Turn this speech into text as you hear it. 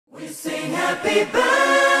Sing happy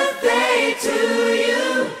birthday to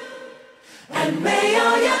you, and may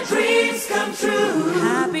all your dreams come true.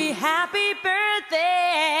 Happy, happy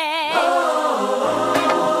birthday. Oh,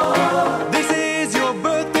 this is your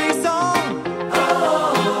birthday song.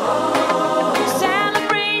 Oh,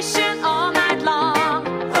 celebration all night long.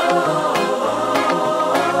 Oh,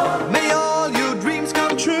 may all your dreams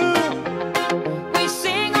come true. We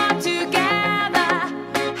sing all together.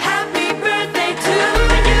 happy birthday to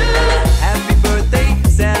you. Happy birthday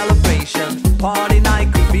celebration, party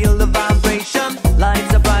night, could feel the vibration.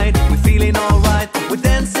 Lights are bright, we're feeling alright. We're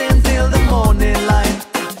dancing till the morning light.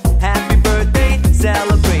 Happy birthday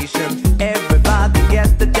celebration, everybody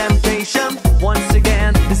get the temptation. Once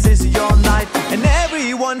again, this is your night, and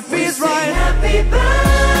everyone feels Sing right. happy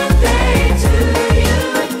birthday to you,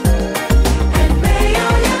 and may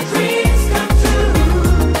all your dreams come true.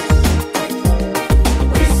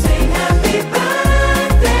 We sing happy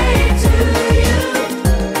birthday to you,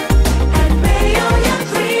 and may all your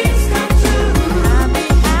dreams come true. Happy,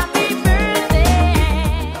 happy birthday.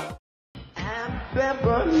 Happy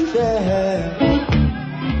birthday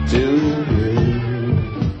to you.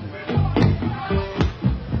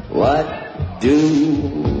 What do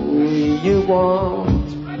you want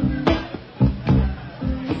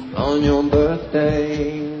on your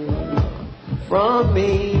birthday from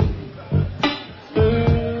me?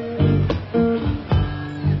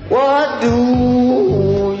 What do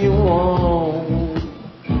you want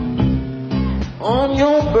on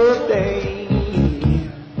your birthday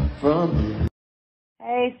from me?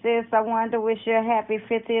 Hey sis, I wanted to wish you a happy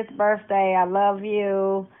 50th birthday. I love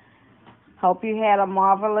you. Hope you had a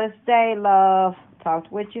marvelous day, love.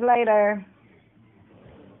 Talk with you later.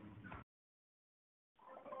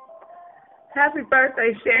 Happy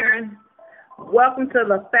birthday, Sharon. Welcome to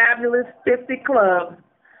the Fabulous 50 Club.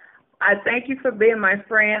 I thank you for being my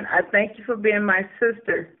friend. I thank you for being my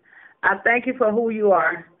sister. I thank you for who you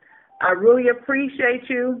are. I really appreciate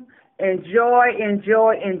you. Enjoy,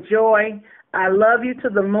 enjoy, enjoy. I love you to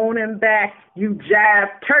the moon and back, you jive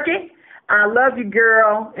turkey. I love you,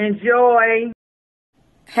 girl. Enjoy.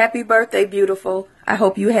 Happy birthday, beautiful. I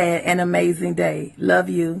hope you had an amazing day. Love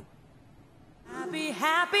you. Happy,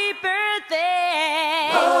 happy birthday.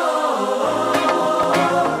 Oh.